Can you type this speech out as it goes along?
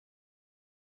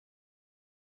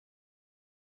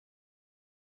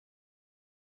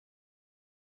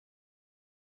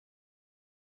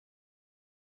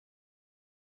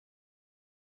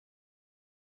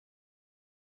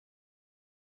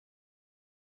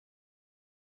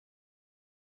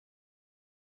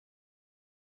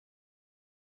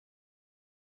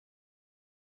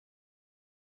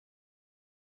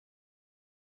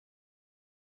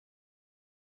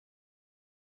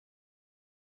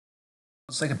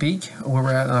Let's take a peek where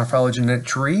we're at in our phylogenetic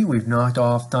tree. We've knocked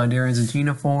off Cnidarians and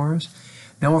ctenophores.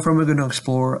 Now we're going to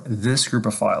explore this group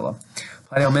of phyla.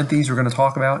 Platyhelminthes we're going to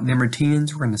talk about.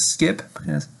 Nemerteans we're going to skip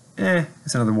because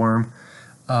it's another worm.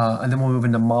 And then we'll move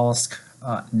into mollusk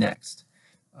next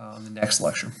in the next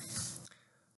lecture.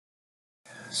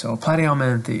 So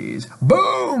Platyhelminthes.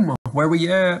 Boom! Where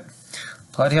we at?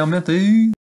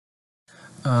 Platyhelminthes.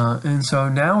 And so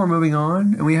now we're moving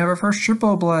on, and we have our first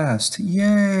triploblast.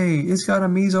 Yay! It's got a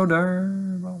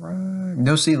mesoderm. All right.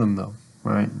 No coelom though,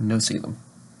 right? No coelom.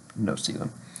 No coelom.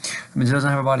 I mean, it doesn't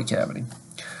have a body cavity.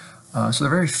 So they're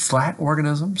very flat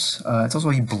organisms. It's also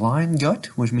a blind gut,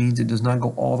 which means it does not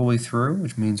go all the way through,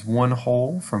 which means one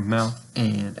hole from mouth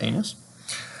and anus.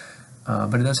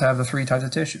 But it does have the 3 types of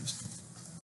tissues.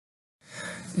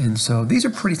 And so these are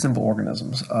pretty simple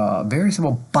organisms. Very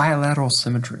simple bilateral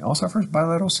symmetry. Also our first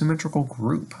bilateral symmetrical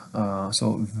group.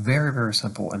 So very, very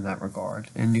simple in that regard.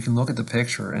 And you can look at the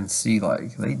picture and see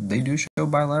like they do show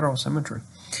bilateral symmetry.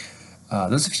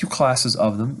 There's a few classes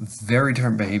of them, very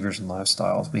different behaviors and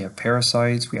lifestyles. We have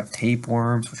parasites, we have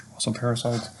tapeworms, which are also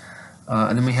parasites.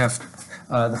 And then we have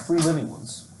the free-living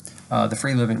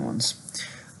ones.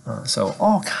 So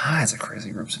all kinds of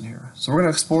crazy groups in here. So we're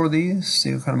going to explore these,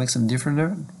 see what kind of makes them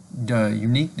different,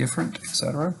 unique, different,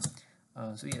 etc.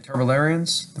 So yeah,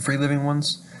 turbularians, the free-living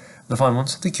ones, the fun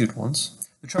ones, the cute ones.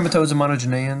 The trematodes and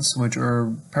monogeneans, which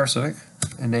are parasitic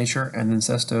in nature, and then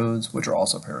cestodes, which are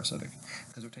also parasitic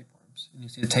because they're tapeworms. And you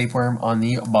see the tapeworm on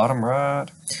the bottom right.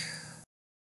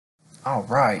 All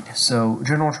right, so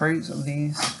general traits of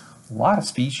these, a lot of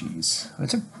species.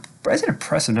 It's an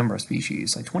impressive number of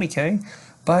species, like 20K.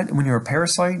 But when you're a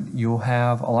parasite, you'll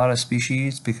have a lot of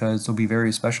species because they'll be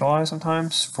very specialized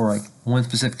sometimes for like one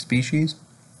specific species.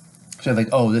 So like,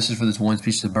 oh, this is for this one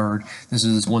species of bird, this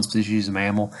is this one species of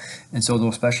mammal. And so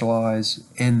they'll specialize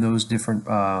in those different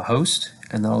hosts,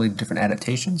 and that'll lead to different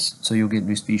adaptations. So you'll get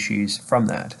new species from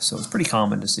that. So it's pretty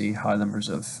common to see high numbers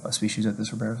of species like this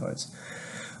for parasites.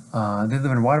 They live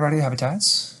in a wide variety of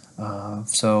habitats.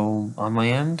 So on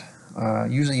land,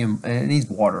 usually it needs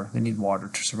water. They need water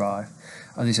to survive.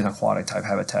 At least an aquatic type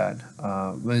habitat,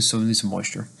 so it needs some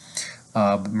moisture.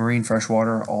 But marine,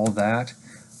 freshwater, all that.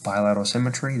 Bilateral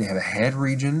symmetry. They have a head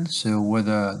region, so where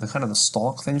the kind of the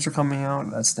stalk things are coming out,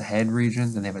 that's the head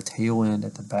region. Then they have a tail end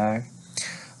at the back.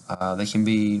 They can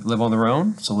live on their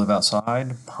own, so live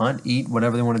outside, hunt, eat,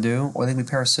 whatever they want to do, or they can be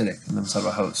parasitic and themselves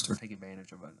a host, or take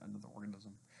advantage of another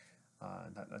organism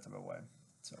that type of way.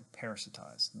 So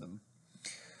parasitize them.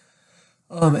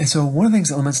 And so one of the things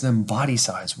that limits them body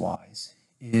size wise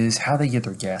is how they get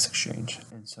their gas exchange.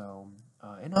 And so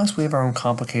in us, we have our own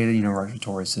complicated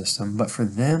respiratory system, but for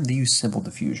them, they use simple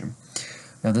diffusion.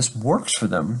 Now this works for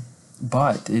them,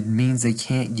 but it means they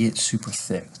can't get super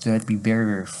thick. So they have to be very,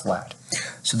 very flat.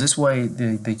 So this way,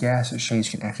 the gas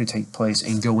exchange can actually take place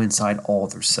and go inside all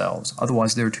of their cells.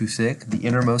 Otherwise, they're too thick. The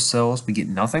innermost cells, we get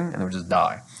nothing, and they'll just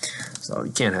die. So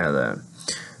you can't have that.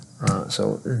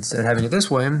 So instead of having it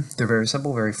this way, they're very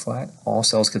simple, very flat. All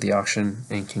cells get the oxygen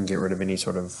and can get rid of any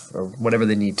sort of, or whatever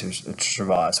they need to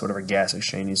survive. So whatever gas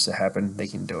exchange needs to happen, they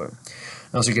can do it.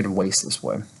 And also get waste this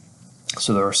way.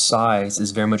 So their size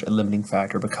is very much a limiting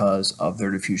factor because of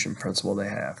their diffusion principle they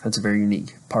have. That's a very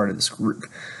unique part of this group.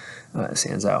 It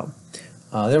stands out.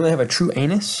 They don't really have a true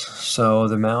anus. So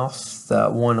the mouth,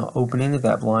 that one opening of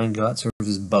that blind gut serves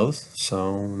as both.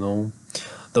 So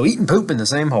they'll eat and poop in the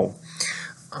same hole.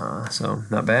 So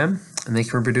not bad, and they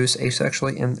can reproduce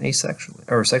asexually and asexually,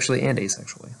 or sexually and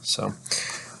asexually. So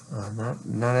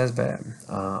not as bad.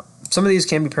 Some of these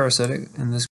can be parasitic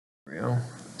in this.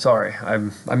 Sorry, I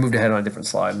moved ahead on a different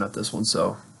slide, not this one.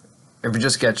 So if you're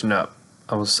just catching up,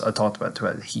 I talked about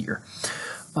it here.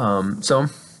 So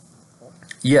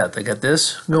yeah, they got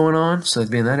this going on. So they'd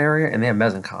be in that area, and they have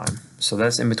mesenchyme. So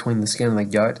that's in between the skin and the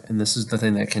gut, and this is the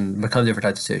thing that can become different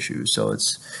types of tissues. So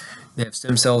they have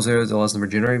stem cells there that allows them to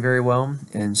regenerate very well,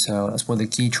 and so that's one of the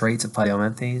key traits of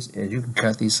Platyhelminthes is you can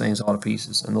cut these things all to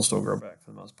pieces, and they'll still grow back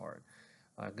for the most part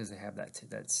because they have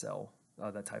that cell,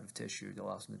 that type of tissue that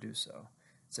allows them to do so.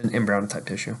 It's an embryonic type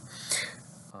tissue,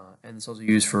 and it's also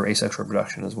used for asexual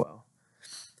reproduction as well.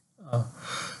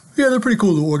 Yeah, they're pretty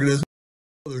cool little organisms.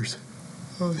 Others.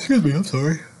 Excuse me, I'm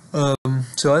sorry.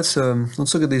 So let's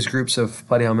look at these groups of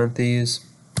Platyhelminthes.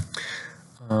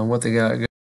 What they got.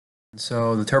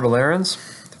 So the turbularians,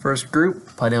 the first group,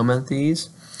 Platyhelminthes,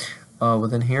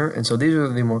 within here. And so these are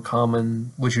the more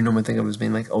common, which you normally think of as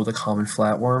being like, the common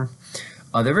flatworm.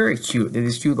 They're very cute. They're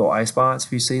these cute little eye spots.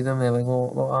 If you see them, they have like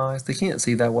little eyes. They can't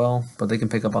see that well, but they can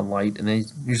pick up on light, and they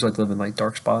usually like live in like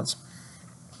dark spots.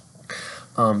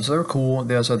 So they're cool.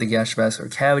 They also have the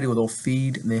gastrovascular cavity where they'll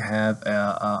feed, and they have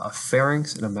a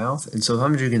pharynx and a mouth. And so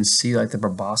sometimes you can see like the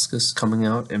proboscis coming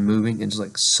out and moving and just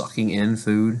like sucking in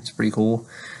food. It's pretty cool.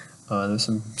 There's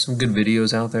some good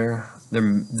videos out there. There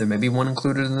may be one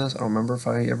included in this. I don't remember if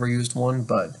I ever used one,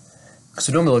 but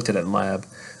so normally looked at it in lab.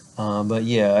 But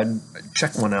yeah, I'd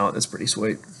check one out. It's pretty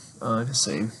sweet to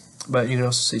see. But you can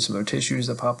also see some other tissues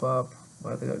that pop up.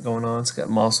 What they got going on? It's got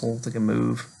muscle. They can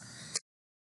move.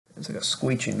 It's like a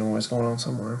squeaking noise going on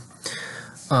somewhere.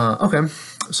 Okay,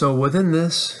 so within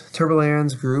this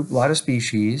Turbolarians group, a lot of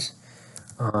species.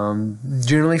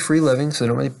 Generally free living, so they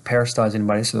don't really parasitize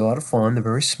anybody, so they're a lot of fun. They're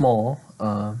very small.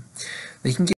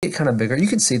 They can get kind of bigger. You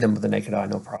can see them with the naked eye,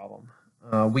 no problem.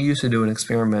 We used to do an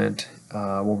experiment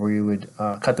where we would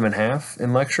cut them in half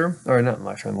in lecture, or not in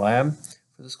lecture, in lab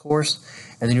for this course,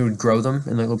 and then you would grow them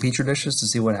in like little petri dishes to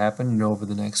see what happened, over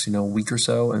the next, week or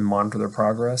so, and monitor their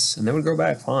progress, and they would grow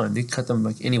back fine. They cut them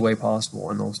like any way possible,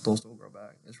 and they'll still grow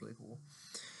back. It's really cool.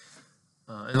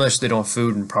 Unless they don't have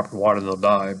food and proper water, they'll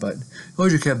die. But as long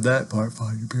as you kept that part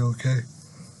fine, you'd be okay.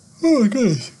 Oh my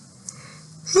goodness.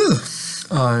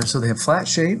 So they have flat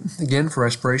shape, again, for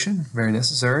respiration, very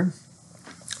necessary.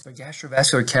 Their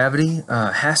gastrovascular cavity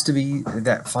has to be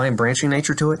that fine branching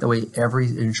nature to it. That way it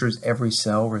ensures every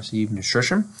cell receives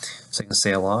nutrition so they can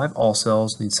stay alive. All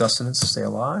cells need sustenance to stay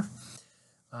alive.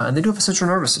 And they do have a central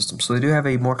nervous system, so they do have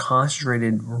a more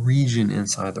concentrated region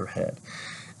inside their head.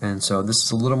 And so this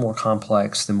is a little more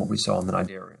complex than what we saw in the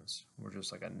Cnidarians. We're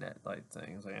just like a net-like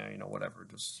thing. It's like, whatever.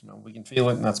 Just, we can feel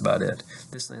it, and that's about it.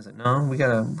 This thing is like, no, we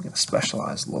gotta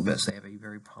specialize a little bit. So they have a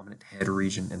very prominent head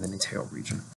region and then a tail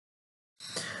region.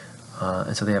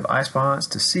 And so they have eye spots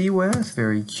to see with,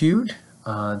 very cute.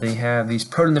 They have these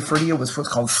protonephridia with what's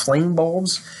called flame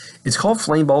bulbs. It's called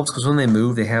flame bulbs because when they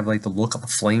move, they have like the look of a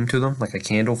flame to them, like a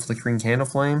flickering candle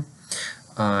flame.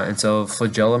 And so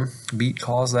flagellum beat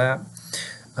caused that.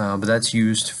 But that's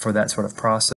used for that sort of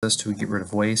process to get rid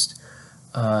of waste.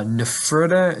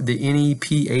 Nephrita, the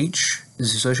NEPH,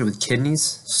 is associated with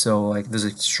kidneys. So like there's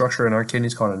a structure in our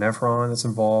kidneys called a nephron that's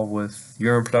involved with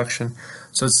urine production.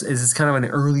 So it's kind of an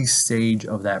early stage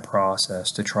of that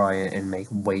process to try and make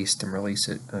waste and release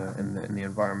it in the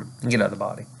environment and get out of the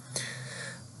body.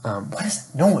 What is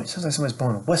that noise? It sounds like somebody's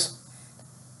blowing a whistle.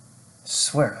 I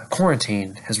swear,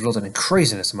 quarantine has resulted in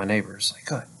craziness in my neighbors. Like,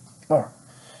 good Lord,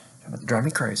 it's about to drive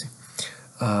me crazy.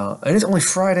 And it's only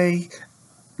Friday,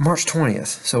 March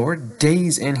 20th, so we're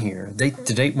days in here. The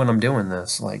date when I'm doing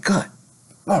this, like, good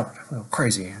Lord, I'm going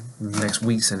crazy. Next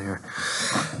week's in here.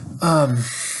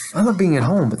 I love being at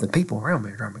home, but the people around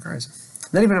me drive me crazy.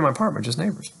 Not even in my apartment, just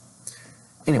neighbors.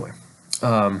 Anyway,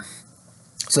 so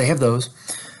they have those.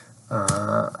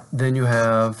 Then you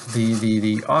have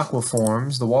the aqua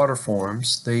forms, the water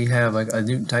forms. They have like a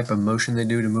new type of motion they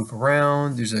do to move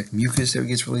around. There's like mucus that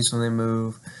gets released when they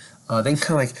move. They can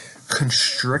kind of like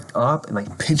constrict up and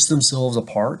like pinch themselves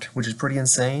apart, which is pretty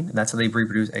insane. And that's how they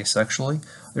reproduce asexually.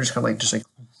 They're just kind of like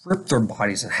rip their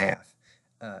bodies in half.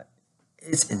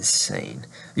 It's insane.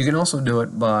 You can also do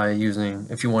it by using,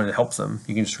 if you wanted to help them,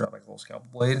 you can just grab like a little scalpel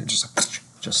blade and just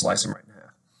slice them right in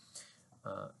half.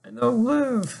 And they'll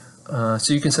live.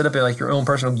 So you can set up like your own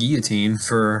personal guillotine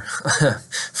for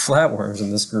flatworms in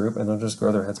this group, and they'll just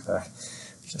grow their heads back.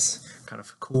 Just kind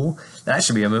of cool. That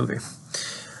should be a movie.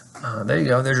 There you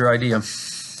go. There's your idea.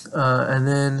 And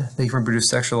then they can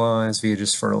reproduce sexualized via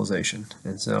just fertilization.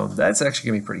 And so that's actually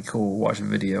going to be pretty cool. Watch a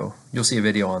video. You'll see a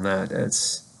video on that.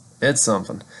 It's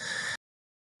something.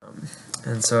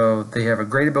 And so they have a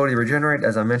great ability to regenerate,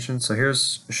 as I mentioned. So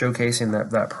here's showcasing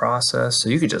that process. So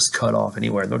you could just cut off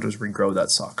anywhere, and they'll just regrow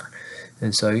that sucker.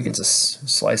 And so you can just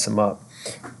slice them up,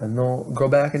 and they'll grow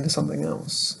back into something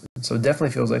else. And so it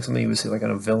definitely feels like something you would see like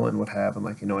a villain would have in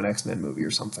like, an X-Men movie or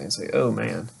something. It's like, oh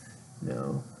man,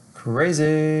 crazy.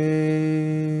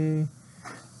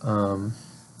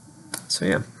 So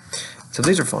yeah, so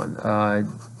these are fun.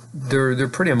 They're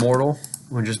pretty immortal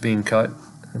when just being cut.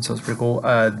 And so it's pretty cool.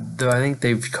 I think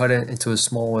they've cut it into as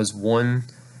small as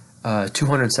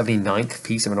 279th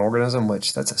piece of an organism,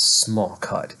 which that's a small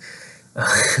cut.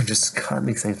 Just cut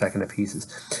these things back into pieces.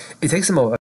 It takes them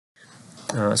a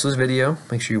so this video,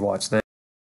 make sure you watch that.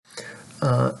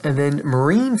 And then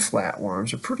marine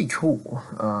flatworms are pretty cool.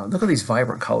 Look at these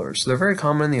vibrant colors. So they're very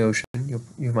common in the ocean.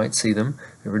 You might see them.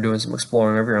 If you're doing some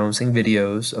exploring of your own, seeing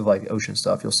videos of like ocean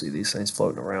stuff, you'll see these things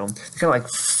floating around. They kind of like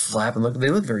flap and look. They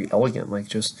look very elegant, like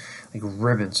just like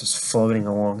ribbons just floating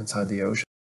along inside the ocean.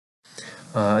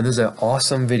 And there's an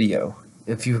awesome video.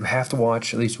 If you have to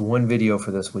watch at least one video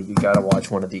for this week, you got to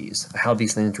watch one of these. How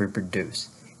these things reproduce.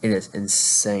 It is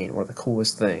insane. One of the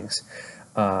coolest things.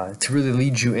 to really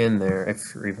lead you in there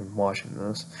if you're even watching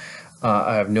this.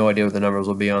 I have no idea what the numbers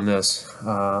will be on this.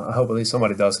 I hope at least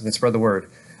somebody does and can spread the word.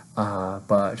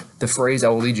 But the phrase I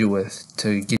will lead you with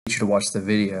to get you to watch the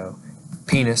video: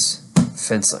 penis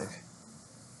fencing.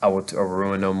 I will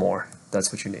ruin no more.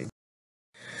 That's what you need.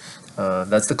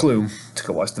 That's the clue to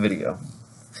go watch the video,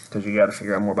 because you got to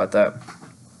figure out more about that.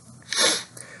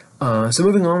 So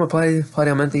moving on with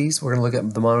Platyhelminthes, we're going to look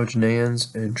at the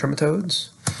monogenans and trematodes.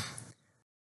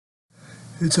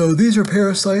 And so these are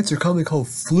parasites. They're commonly called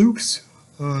flukes.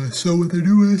 So what they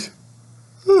do is,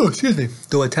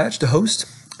 they'll attach to host,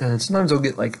 and sometimes they'll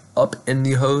get like up in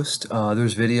the host.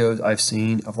 There's videos I've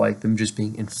seen of like them just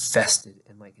being infested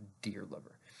in like deer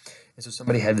liver. And so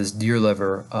somebody had this deer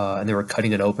liver, and they were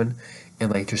cutting it open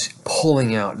and like just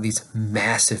pulling out these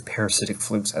massive parasitic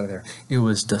flukes out of there. It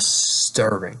was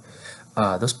disturbing.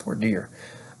 Those poor deer.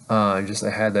 Just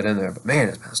they had that in there, but man,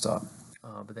 it's messed up.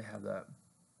 But they have that.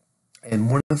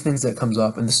 And one of the things that comes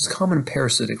up, and this is common in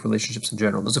parasitic relationships in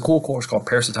general. There's a cool course called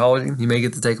Parasitology you may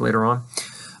get to take later on.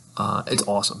 It's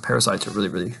awesome. Parasites are really,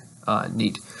 really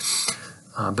neat.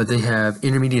 But they have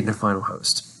intermediate and final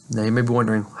host. Now you may be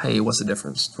wondering, hey, what's the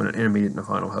difference between an intermediate and a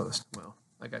final host? Well,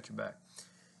 I got your back.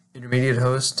 Intermediate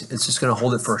host, it's just going to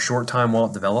hold it for a short time while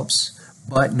it develops,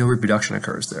 but no reproduction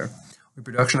occurs there.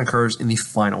 Reproduction occurs in the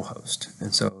final host.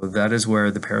 And so that is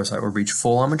where the parasite will reach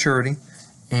full on maturity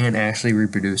and actually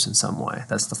reproduce in some way.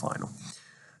 That's the final.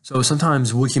 So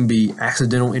sometimes we can be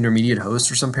accidental intermediate hosts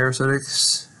for some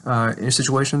parasitics in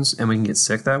situations, and we can get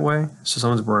sick that way. So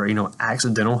sometimes we're,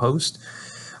 accidental host.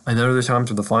 And then other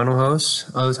times we're the final host,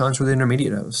 other times we're the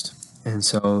intermediate host. And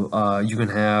so you can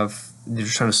have, they're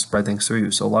just trying to spread things through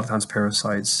you. So a lot of times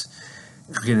parasites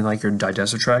get in like your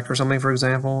digestive tract or something, for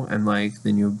example, and like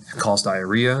then you cause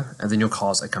diarrhea, and then you'll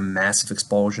cause like a massive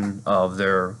expulsion of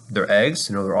their eggs,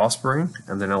 their offspring,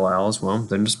 and then allows them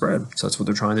to spread. So that's what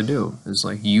they're trying to do, is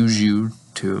like use you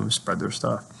to spread their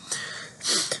stuff.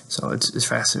 So it's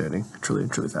fascinating, truly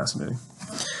fascinating.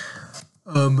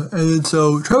 And then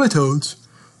so trematodes.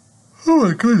 Oh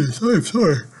my goodness, I'm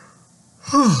sorry.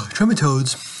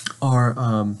 Trematodes are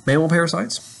mammal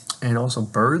parasites and also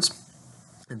birds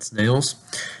and snails.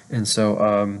 And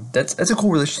so that's a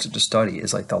cool relationship to study,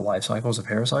 is like the life cycles of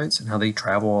parasites and how they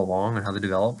travel along and how they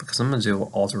develop, because sometimes they'll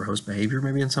alter host behavior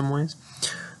maybe in some ways.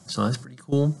 So that's pretty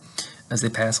cool as they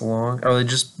pass along. Or they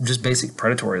just basic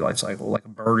predatory life cycle, like a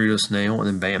bird eat a snail and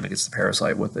then bam, it gets the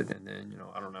parasite with it, and then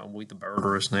I don't know, we'll eat the bird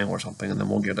or a snail or something, and then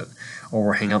we'll get it, or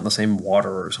we'll hang out in the same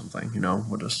water or something.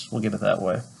 We'll get it that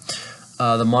way.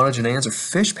 The monogenans are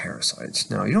fish parasites.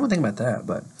 Now you don't think about that,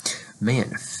 but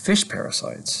man, fish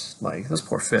parasites, like those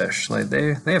poor fish, like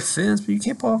they have fins, but you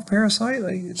can't pull off a parasite.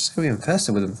 Like you're just gonna be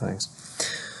infested with them things.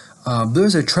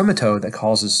 There's a trematode that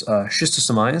causes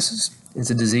schistosomiasis. It's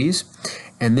a disease,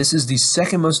 and this is the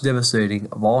second most devastating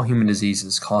of all human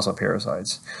diseases caused by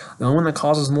parasites. The only one that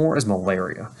causes more is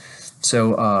malaria.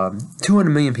 So 200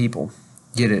 million people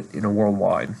get it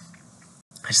worldwide.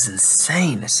 It's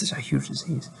insane. It's such a huge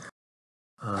disease.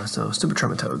 So stupid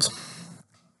trematodes.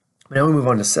 Now we move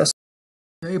on to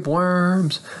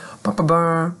tapeworms.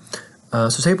 So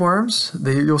tapeworms,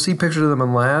 you'll see pictures of them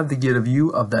in lab. They get a view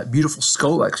of that beautiful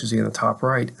Scolex you see in the top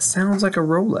right. It sounds like a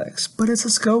Rolex, but it's a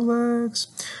Scolex.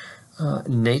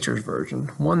 Nature's version.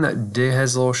 One that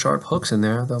has little sharp hooks in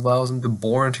there that allows them to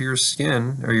bore into your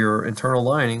skin or your internal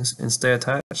linings and stay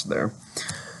attached there.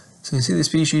 So you see the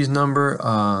species number.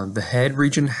 The head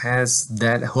region has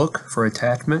that hook for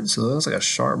attachment, so it looks like a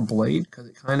sharp blade, because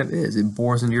it kind of is. It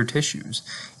bores into your tissues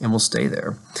and will stay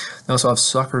there. They also have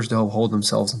suckers to help hold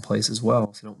themselves in place as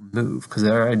well, so they don't move, because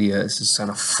their idea is to just kind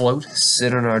of float,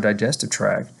 sit in our digestive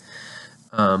tract,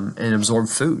 and absorb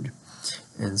food.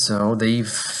 And so they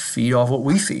feed off what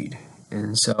we feed,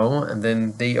 and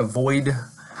then they avoid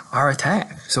our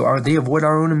attack. So they avoid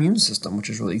our own immune system, which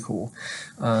is really cool.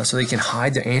 So they can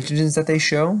hide the antigens that they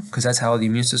show, because that's how the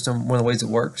immune system, one of the ways it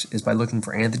works, is by looking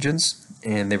for antigens,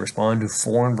 and they respond to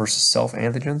foreign versus self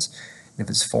antigens. And if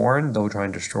it's foreign, they'll try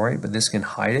and destroy it, but this can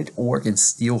hide it, or it can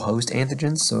steal host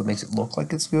antigens, so it makes it look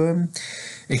like it's good.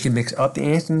 It can mix up the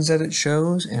antigens that it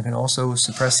shows, and can also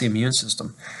suppress the immune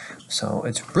system. So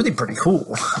it's really pretty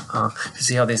cool to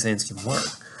see how these things can work.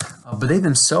 But they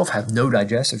themselves have no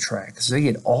digestive tract, so they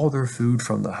get all their food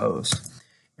from the host.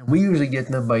 And we usually get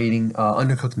them by eating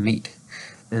undercooked meat.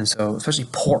 And so, especially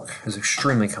pork is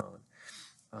extremely common.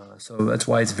 So that's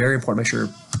why it's very important to make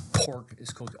sure pork is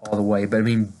cooked all the way. But I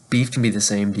mean, beef can be the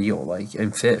same deal,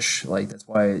 and fish. That's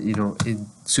why,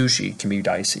 sushi can be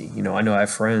dicey. I know I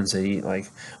have friends that eat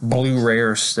blue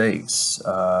rare steaks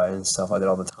and stuff like that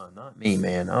all the time. Not me,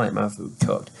 man. I like my food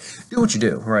cooked. Do what you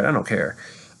do, right? I don't care.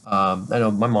 I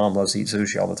know my mom loves to eat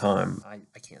sushi all the time.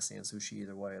 I can't stand sushi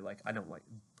either way. Like, I don't like,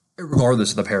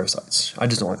 regardless of the parasites. I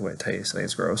just don't like the way it tastes. I think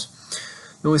it's gross.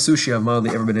 The only sushi I've mildly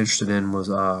ever been interested in was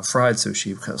fried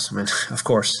sushi because, I mean, of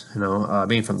course,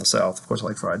 being from the South, of course I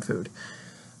like fried food.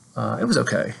 It was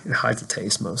okay. It hides the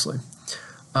taste mostly.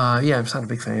 Yeah, I'm just not a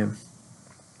big fan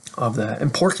of that.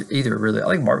 And pork either, really. I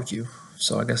like barbecue,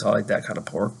 so I guess I like that kind of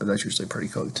pork, but that's usually pretty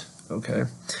cooked. Okay.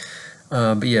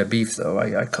 But yeah, beef though,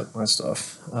 I cook my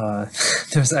stuff.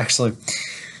 There's actually,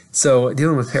 so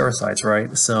dealing with parasites,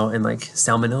 right? So, and like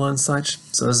salmonella and such.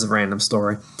 So this is a random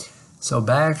story. So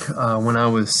back when I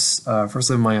was first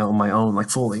living on my own, like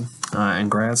fully, in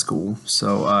grad school,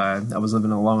 so I was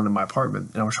living alone in my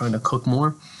apartment, and I was trying to cook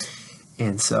more.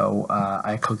 And so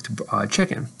I cooked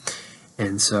chicken.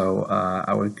 And so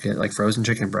I would get like frozen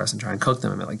chicken breasts and try and cook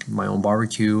them. I made like my own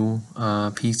barbecue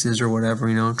pieces or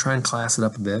whatever, try and class it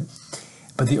up a bit.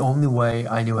 But the only way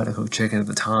I knew how to cook chicken at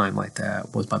the time like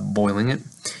that was by boiling it.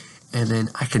 And then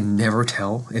I could never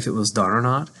tell if it was done or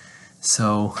not.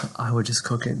 So I would just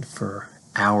cook it for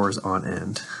hours on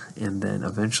end. And then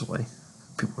eventually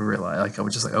people would realize, like, I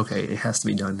was just like, okay, it has to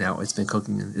be done now. It's been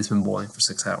cooking, it's been boiling for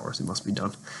 6 hours. It must be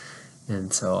done.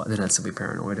 And so then I'd still be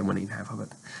paranoid and wouldn't eat half of it.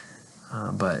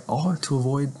 But all to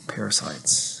avoid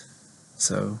parasites.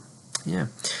 So, yeah.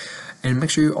 And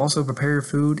make sure you also prepare your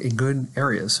food in good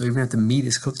areas. So even if the meat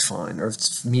is cooked fine, or if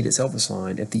the meat itself is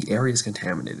fine, if the area is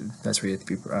contaminated, that's where you have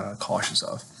to be cautious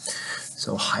of.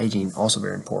 So hygiene, also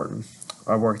very important.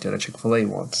 I worked at a Chick-fil-A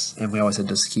once, and we always had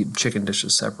to just keep chicken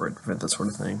dishes separate, prevent that sort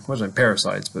of thing. It wasn't like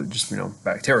parasites, but just,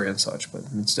 bacteria and such, but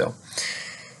still.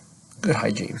 Good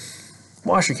hygiene.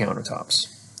 Wash your countertops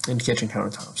and kitchen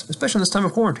countertops, especially in this time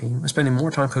of quarantine. We're spending more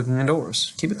time cooking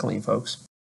indoors. Keep it clean, folks.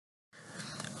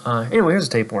 Anyway, here's a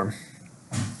tapeworm,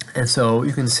 and so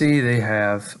you can see they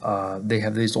have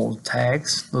these little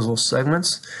tags, those little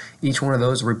segments. Each one of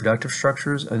those are reproductive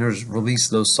structures, and they'll just release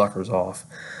those suckers off.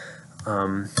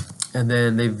 And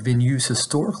then they've been used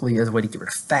historically as a way to get rid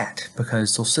of fat,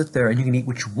 because they'll sit there and you can eat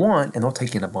what you want, and they'll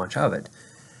take in a bunch of it.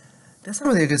 That's not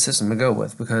really a good system to go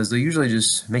with, because they usually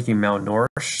just make you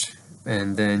malnourished,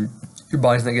 and then your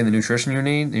body's not getting the nutrition you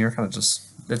need, and you're kind of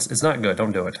just, it's not good.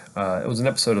 Don't do it. It was an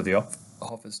episode of The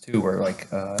Office too, where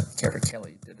character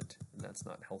Kelly did it, and that's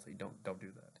not healthy. Don't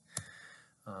do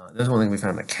that. There's one thing we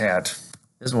found in a cat.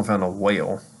 This one found a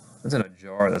whale. It's in a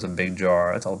jar. That's a big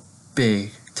jar. That's a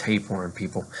big tapeworm,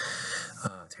 people.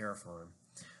 Terrifying.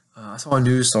 I saw a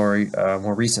news story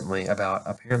more recently about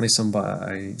apparently some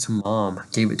mom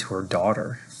gave it to her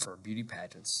daughter for beauty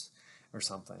pageants or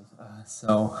something.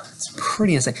 So it's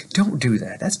pretty insane. Don't do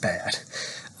that. That's bad.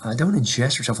 Don't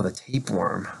ingest yourself with a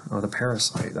tapeworm or the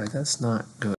parasite. Like, that's not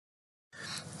good.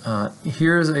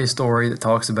 Here's a story that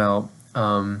talks about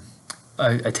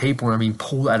a tapeworm being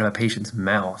pulled out of a patient's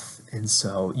mouth. And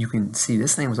so you can see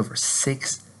this thing was over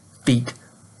 6 feet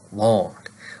long.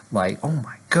 Like, oh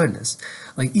my goodness.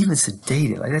 Like, even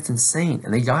sedated. Like, that's insane.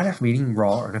 And they got it from eating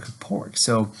raw or uncooked pork.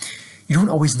 So you don't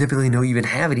always typically know you even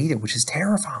have it either, which is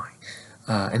terrifying.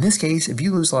 In this case, if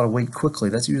you lose a lot of weight quickly,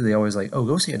 that's usually always like, oh,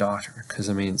 go see a doctor, because,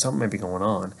 something might be going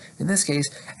on. In this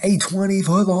case, a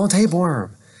 20-foot-long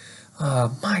tapeworm.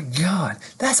 My God,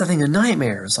 that's a thing of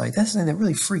nightmares. Like, that's the thing that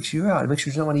really freaks you out. It makes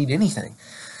you not want to eat anything.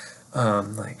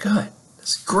 Like,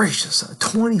 goodness gracious, a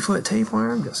 20-foot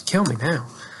tapeworm? Just kill me now.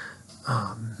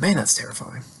 Man, that's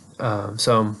terrifying.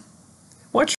 So,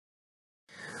 watch.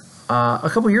 A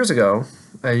couple years ago,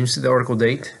 you see the article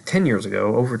date, 10 years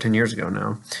ago, over 10 years ago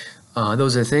now, there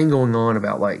was a thing going on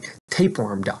about, like,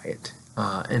 tapeworm diet.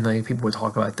 And, like, people would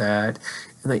talk about that.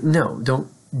 And, like, no,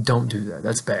 don't do that.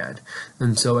 That's bad.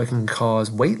 And so it can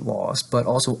cause weight loss, but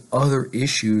also other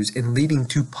issues and leading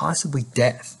to possibly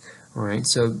death. All right,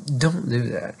 so don't do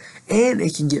that. And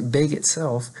it can get big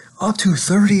itself, up to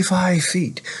 35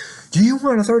 feet. Do you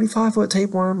want a 35-foot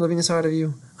tapeworm living inside of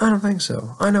you? I don't think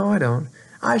so. I know I don't.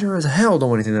 I sure as hell don't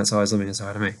want anything that size living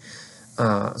inside of me.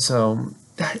 So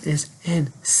that is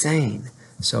insane.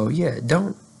 So yeah,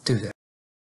 don't do that.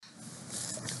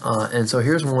 And so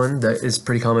here's one that is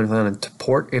pretty common found in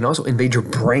pork. It can also invade your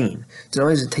brain. So not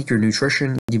only does it take your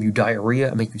nutrition, give you diarrhea,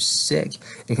 and make you sick,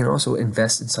 it can also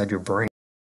invest inside your brain.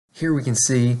 Here we can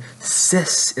see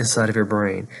cysts inside of your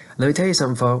brain. Let me tell you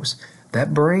something, folks.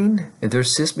 That brain, if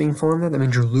there's cysts being formed there, that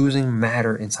means you're losing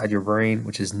matter inside your brain,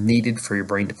 which is needed for your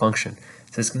brain to function.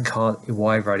 So this can cause a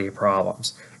wide variety of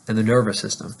problems in the nervous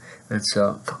system. And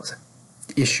so cause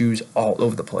issues all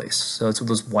over the place. So that's what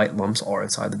those white lumps are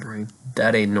inside the brain.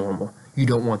 That ain't normal. You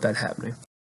don't want that happening.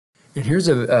 And here's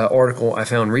an article I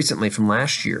found recently from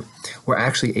last year where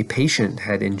actually a patient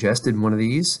had ingested one of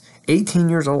these, 18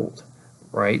 years old.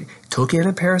 right? Took in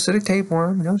a parasitic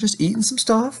tapeworm, you know, just eating some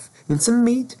stuff and some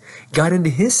meat, got into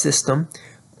his system,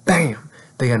 bam,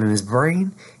 they got in his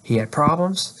brain, he had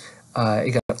problems,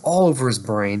 it got all over his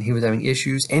brain, he was having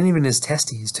issues, and even his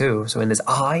testes too, so in his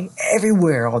eye,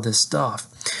 everywhere, all this stuff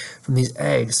from these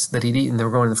eggs that he'd eaten. They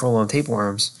were growing the full-on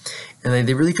tapeworms, and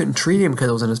they really couldn't treat him because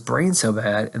it was in his brain so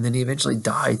bad, and then he eventually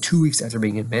died 2 weeks after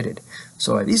being admitted.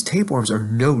 So these tapeworms are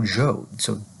no joke,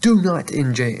 so do not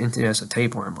ingest a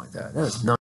tapeworm like that. That is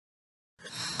not.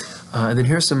 And then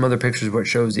here's some other pictures where it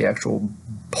shows the actual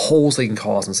holes they can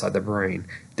cause inside the brain.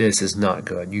 This is not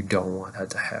good. You don't want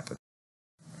that to happen.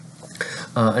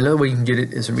 Another way you can get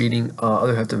it is from eating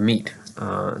other types of meat,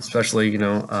 especially, you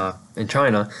know, in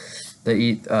China. They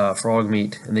eat frog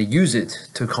meat, and they use it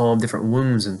to calm different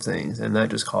wounds and things, and that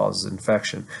just causes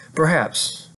infection.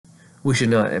 Perhaps we should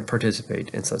not participate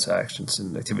in such actions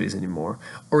and activities anymore,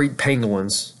 or eat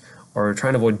pangolins, or try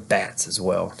and avoid bats as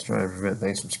well, to try and prevent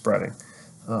things from spreading.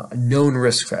 Known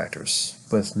risk factors,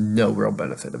 with no real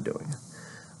benefit of doing it.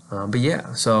 But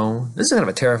yeah, so this is kind of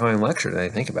a terrifying lecture that I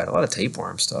think about. A lot of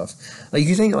tapeworm stuff. Like,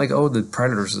 you think, like, oh, the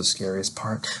predators are the scariest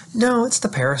part. No, it's the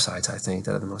parasites, I think,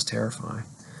 that are the most terrifying.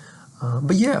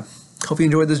 But yeah, hope you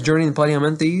enjoyed this journey in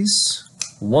Platyhelminthes.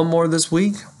 One more this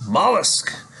week.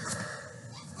 Mollusk.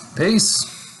 Peace.